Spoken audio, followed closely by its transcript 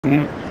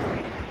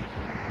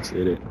Let's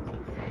hit it.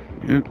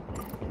 Yep.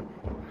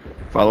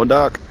 Follow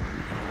Doc.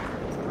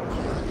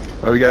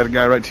 Oh, we got a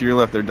guy right to your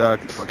left there, Doc.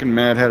 Fucking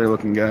Mad Hatter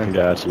looking guy.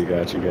 Got you.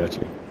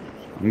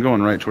 I'm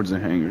going right towards the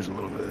hangars a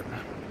little bit.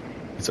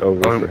 It's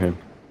over for him.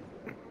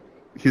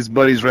 His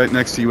buddy's right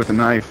next to you with a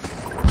knife.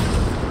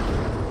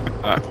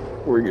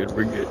 We're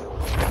good.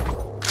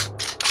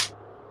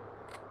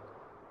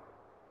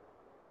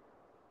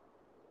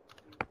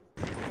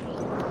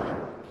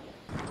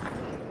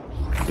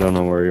 Don't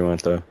know where he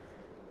went though.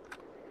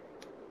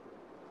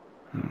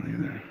 I don't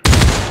either.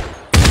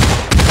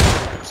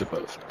 There's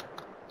above.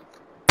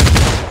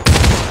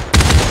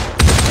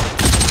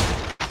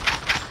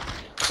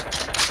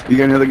 You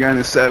got another guy in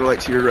the satellite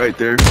to your right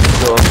there.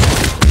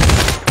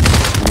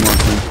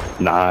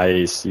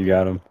 Nice, you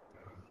got him.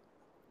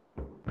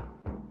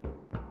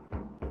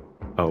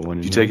 Oh, one.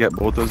 Did you take out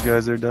both those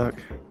guys there,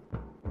 Doc?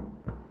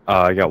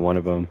 I got one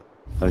of them.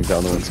 I think the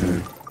other one's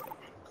here.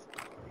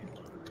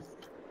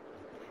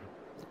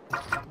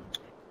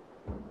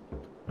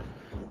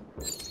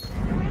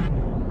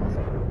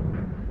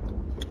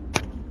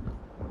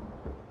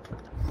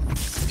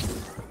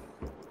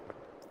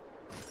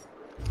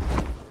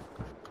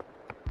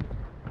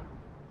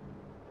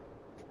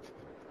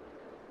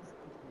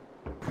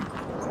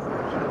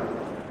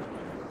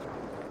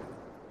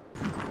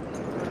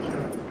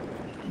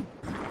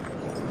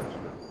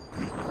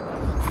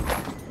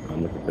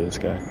 I'm looking for this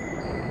guy.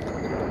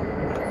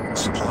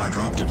 Supply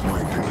drop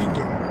deploying to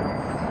Kingdom.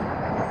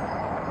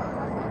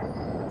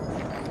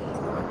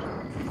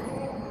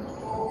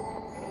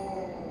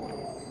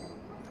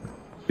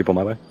 People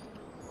my way?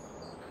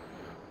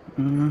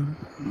 I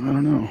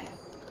don't know.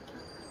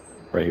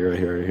 Right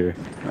here.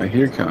 I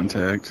hear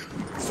contact.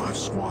 5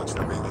 squads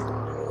remaining.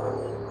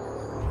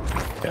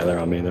 Yeah, they're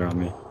on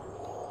me.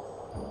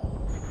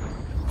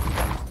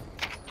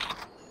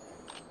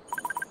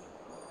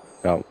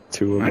 Got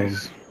 2 of them.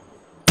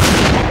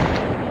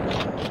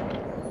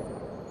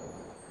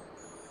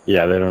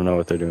 Yeah, they don't know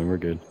what they're doing. We're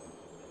good.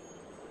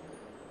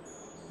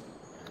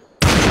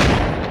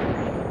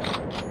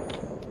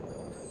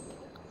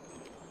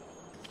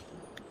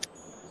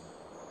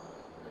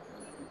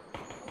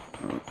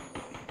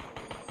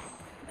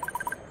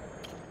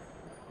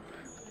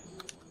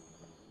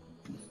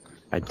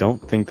 I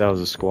don't think that was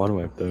a squad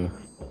wipe though.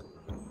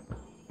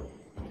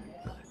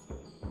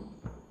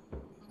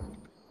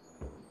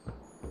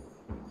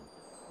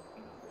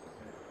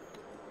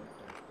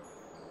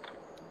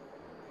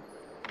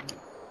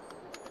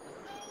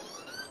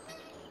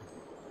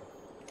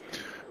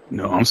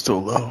 No, I'm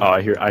still low. Oh,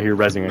 I hear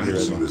rezzing. The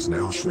zone is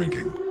now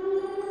shrinking.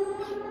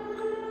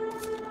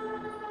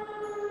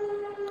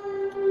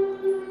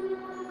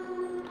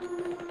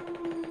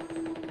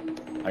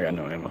 I got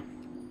no ammo.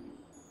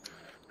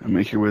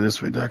 Make your way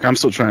this way, Doc. I'm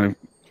still trying to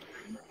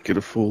get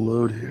a full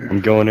load here.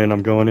 I'm going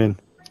in.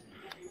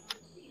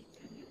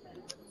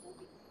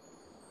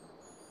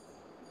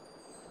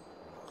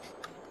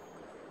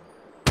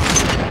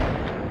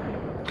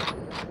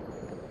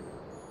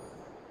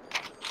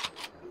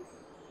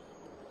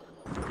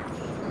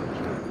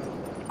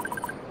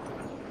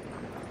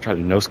 Try to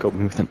no-scope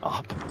me with an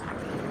op.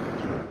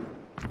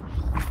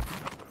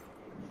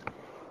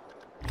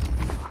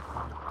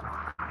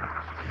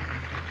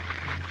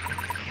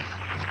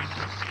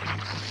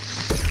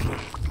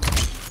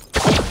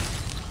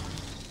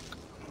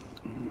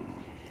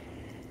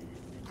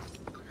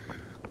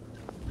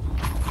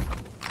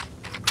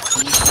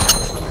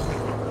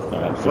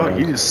 Fuck,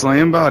 you just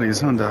slaying bodies,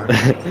 huh, Doc?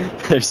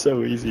 They're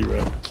so easy,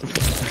 bro.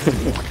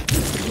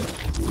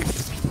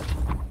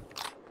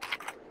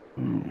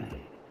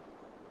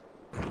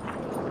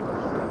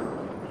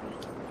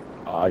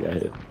 Oh, I got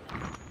hit.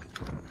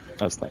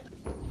 That's nice.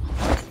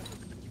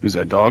 Who's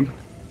that, dog?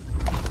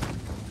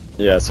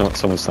 Yeah,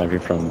 someone's sniping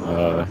from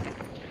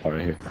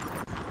right here.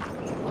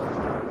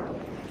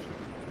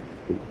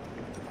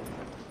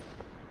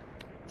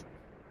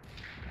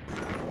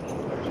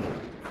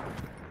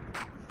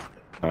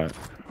 Alright.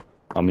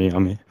 On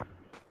me.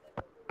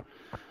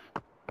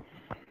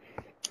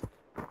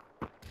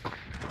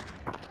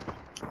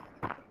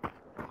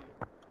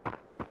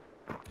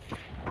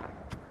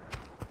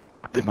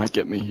 They might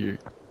get me here.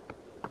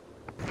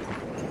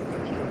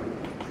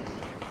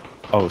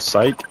 Oh,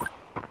 psych.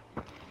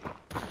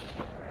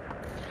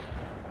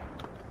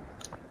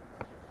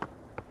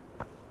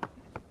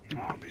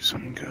 That'll be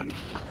something good.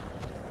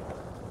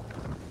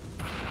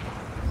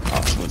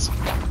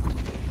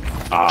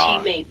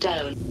 Teammate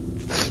down.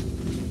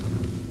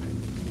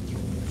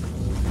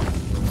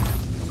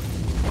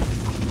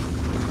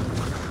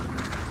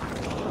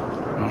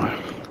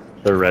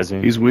 They're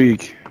rezzing. He's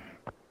weak.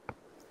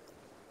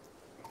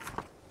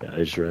 Yeah,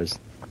 they just rezzed.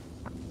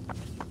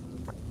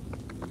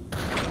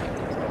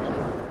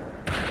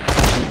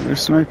 They're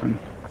sniping.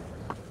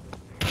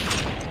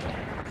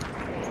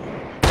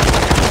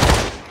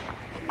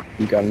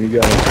 You got him.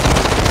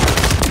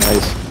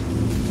 Nice.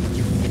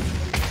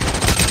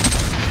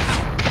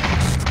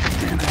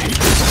 Man, I hate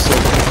this so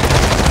bad.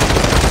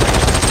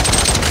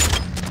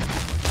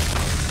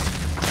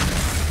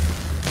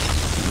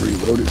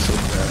 reloaded so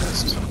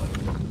fast.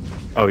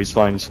 Oh, he's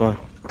flying, he's flying.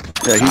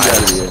 Yeah, he's out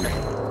of the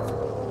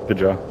air. Good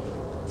job.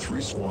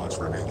 3 squads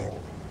remaining.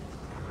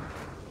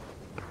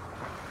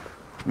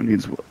 Who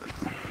needs what?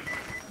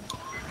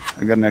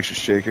 I got an extra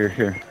shaker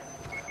here.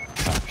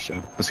 Oh,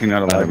 sure. Was he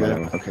not alive I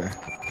yet? Okay.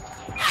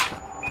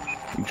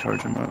 You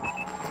charge him up.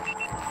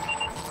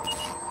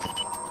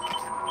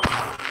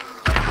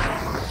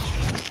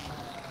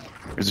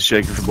 There's a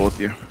shaker for both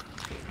of you.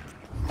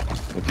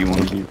 What do you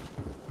want to do?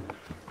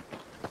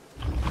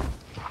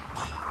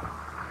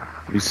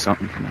 Use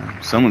something for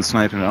now. Someone's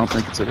sniping. I don't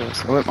think it's at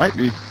us. Oh, it might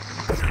be.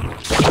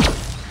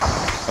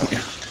 Oh,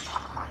 yeah.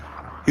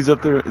 He's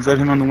up there. Is that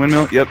him on the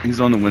windmill? Yep,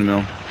 he's on the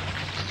windmill.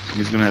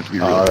 He's gonna have to be.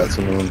 Oh, that's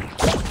a new one.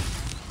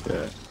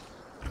 Yeah.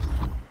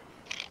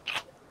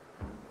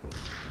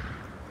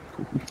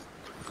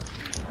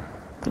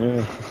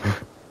 Yeah.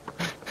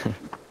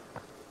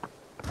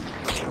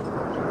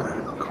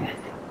 Cool.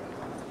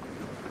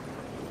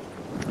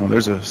 Oh,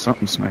 there's a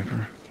something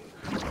sniper.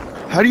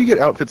 How do you get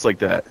outfits like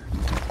that?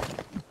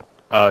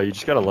 You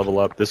just gotta level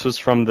up. This was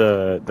from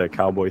the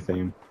cowboy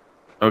theme.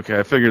 Okay,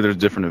 I figure there's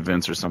different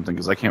events or something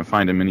because I can't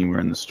find him anywhere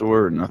in the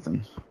store or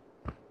nothing.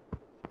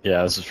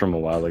 Yeah, this is from a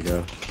while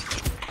ago.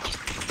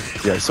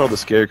 Yeah, I saw the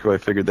scarecrow. I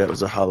figured that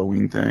was a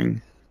Halloween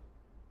thing.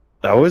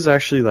 That was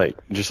actually like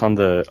just on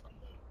the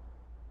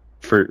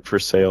for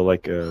sale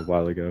like a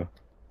while ago.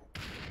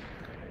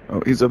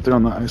 Oh, he's up there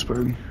on the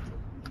iceberg.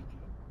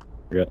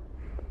 Yeah.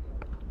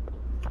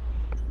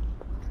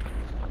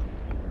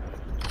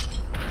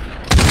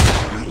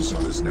 Battle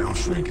zone is now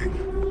shrinking.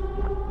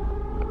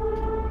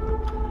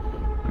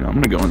 Yeah, I'm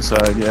gonna go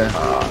inside. Yeah.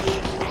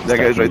 That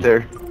guy's right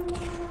there.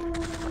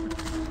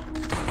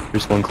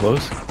 There's one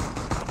close.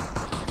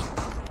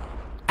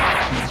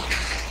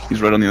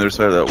 He's right on the other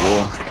side of that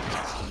wall.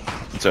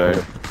 It's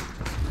alright.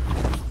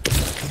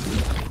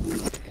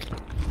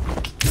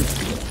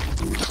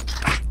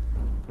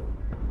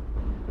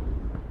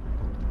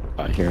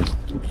 I hear him.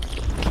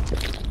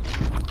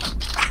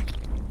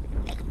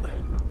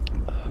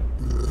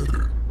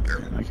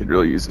 I could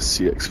really use a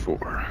CX4.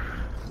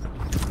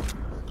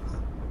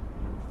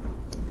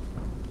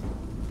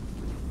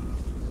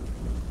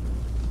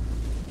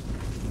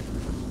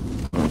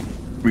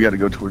 We gotta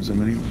go towards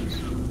them anyways.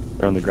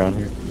 They're on the ground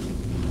here.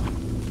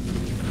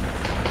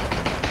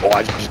 Oh,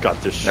 I just got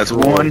this. That's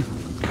one.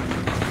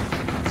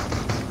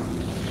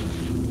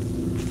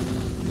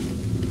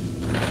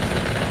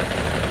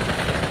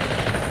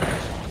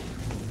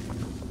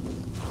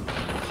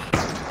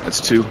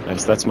 That's two.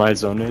 Nice, that's my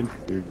zone nade.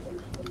 Dude.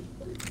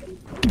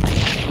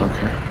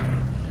 Okay.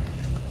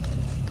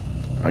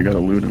 I gotta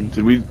loot him.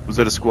 Did we? Was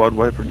that a squad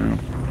wipe or no?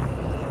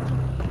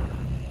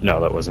 No,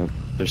 that wasn't.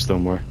 There's still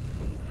more.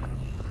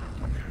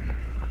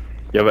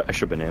 You have an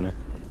extra banana?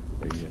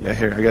 Yeah,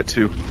 here, I got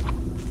two.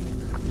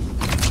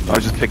 I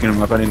was just picking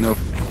them up. I didn't know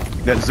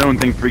if that zone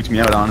thing freaked me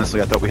out, honestly.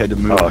 I thought we had to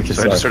move, so I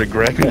just started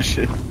grabbing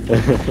shit.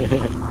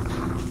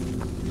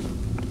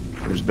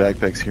 There's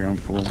backpacks here, I'm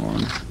full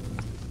on.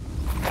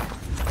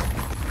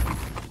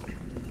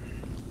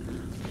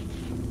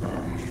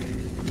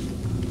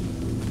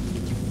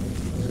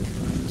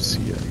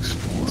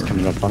 CX4. It's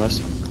coming up on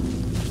us.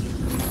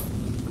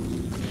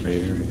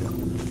 Right here.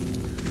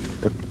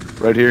 Yep,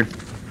 right here.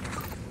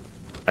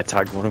 I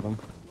tagged one of them.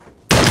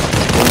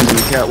 One's in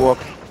the catwalk.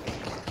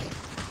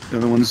 The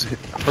other one's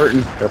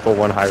hurting. Careful,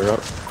 one higher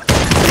up.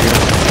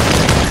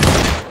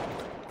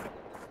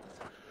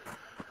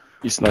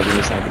 He's sniping,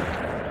 he's sniping.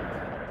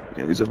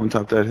 Yeah, he's up on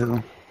top of that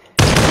hill.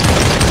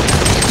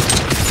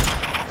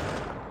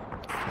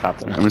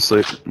 Tapped him. I'm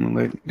gonna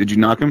late. Did you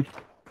knock him?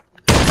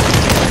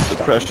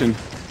 Suppression.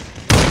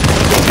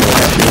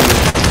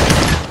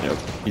 Yep,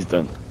 he's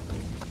done.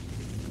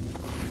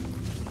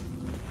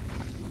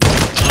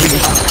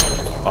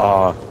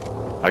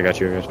 I got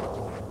you, guys.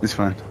 It's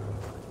fine.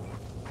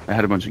 I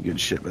had a bunch of good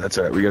shit, but that's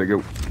alright. We gotta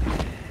go.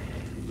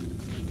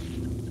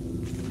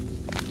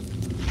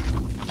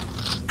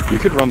 You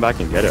could run back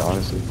and get it,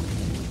 honestly.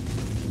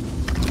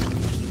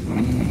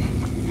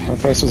 How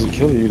fast does it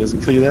kill you? Does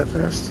it kill you that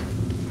fast?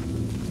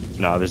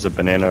 Nah, there's a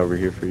banana over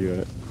here for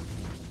you.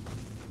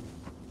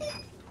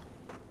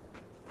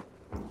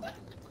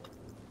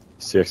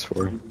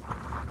 CX4.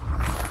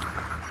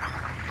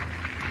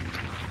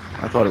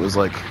 I thought it was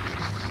like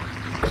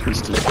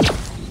instant.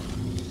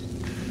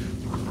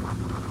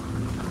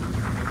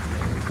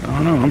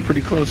 I don't know, I'm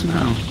pretty close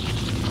now.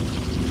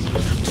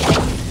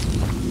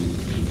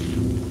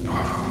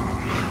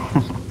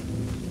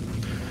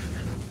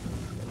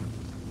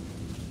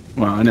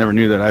 Well, I never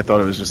knew that. I thought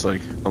it was just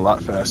like a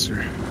lot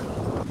faster.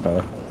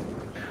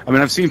 I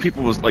mean, I've seen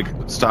people like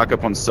stock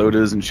up on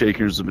sodas and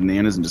shakers of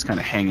bananas and just kind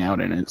of hang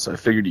out in it. So I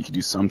figured you could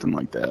do something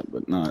like that,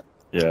 but not.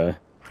 Yeah.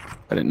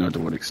 I didn't know to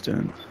what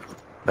extent.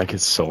 That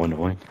gets so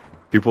annoying.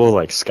 People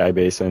like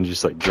skybase and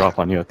just like drop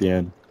on you at the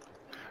end.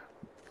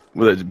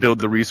 Will it build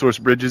the resource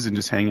bridges and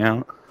just hang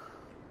out?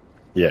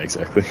 Yeah,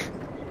 exactly.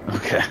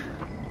 Okay.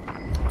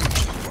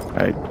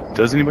 Alright,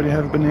 does anybody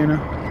have a banana?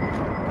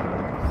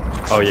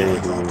 Oh yeah,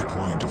 yeah, Drop yeah.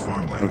 deploying to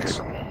farmlands.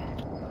 Okay.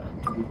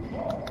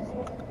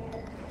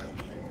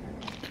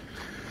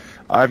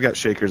 I've got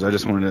shakers. I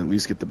just wanted to at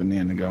least get the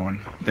banana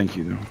going. Thank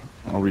you.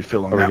 I'll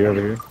refill on Over that here, one.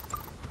 over here.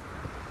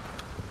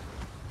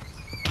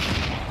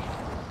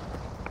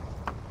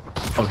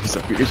 Oh, he's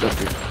up here. He's up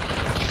here.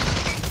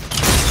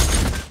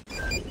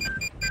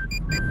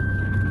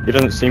 He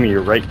doesn't see me.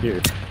 You're right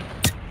here.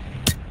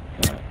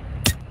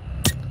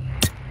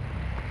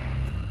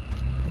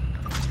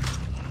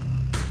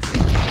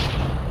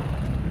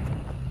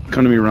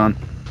 Come to me, Ron.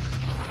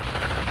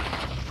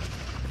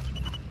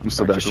 I'm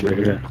still back Just over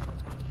shoot here.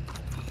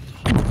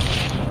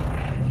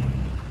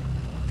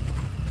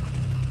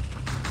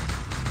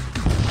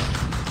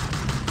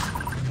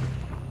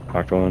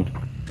 Knocked one.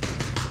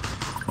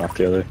 Knocked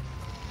the other.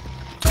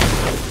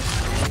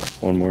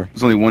 One more.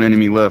 There's only one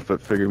enemy left,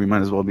 but figure we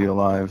might as well be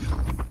alive.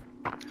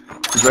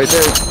 He's right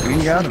there.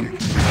 We got him.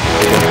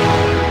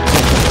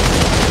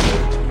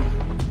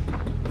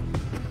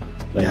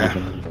 Yeah.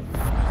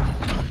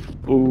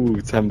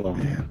 Ooh, 10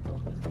 bomb. Yeah.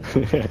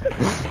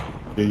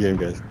 Good game,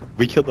 guys.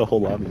 We killed the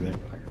whole lobby there.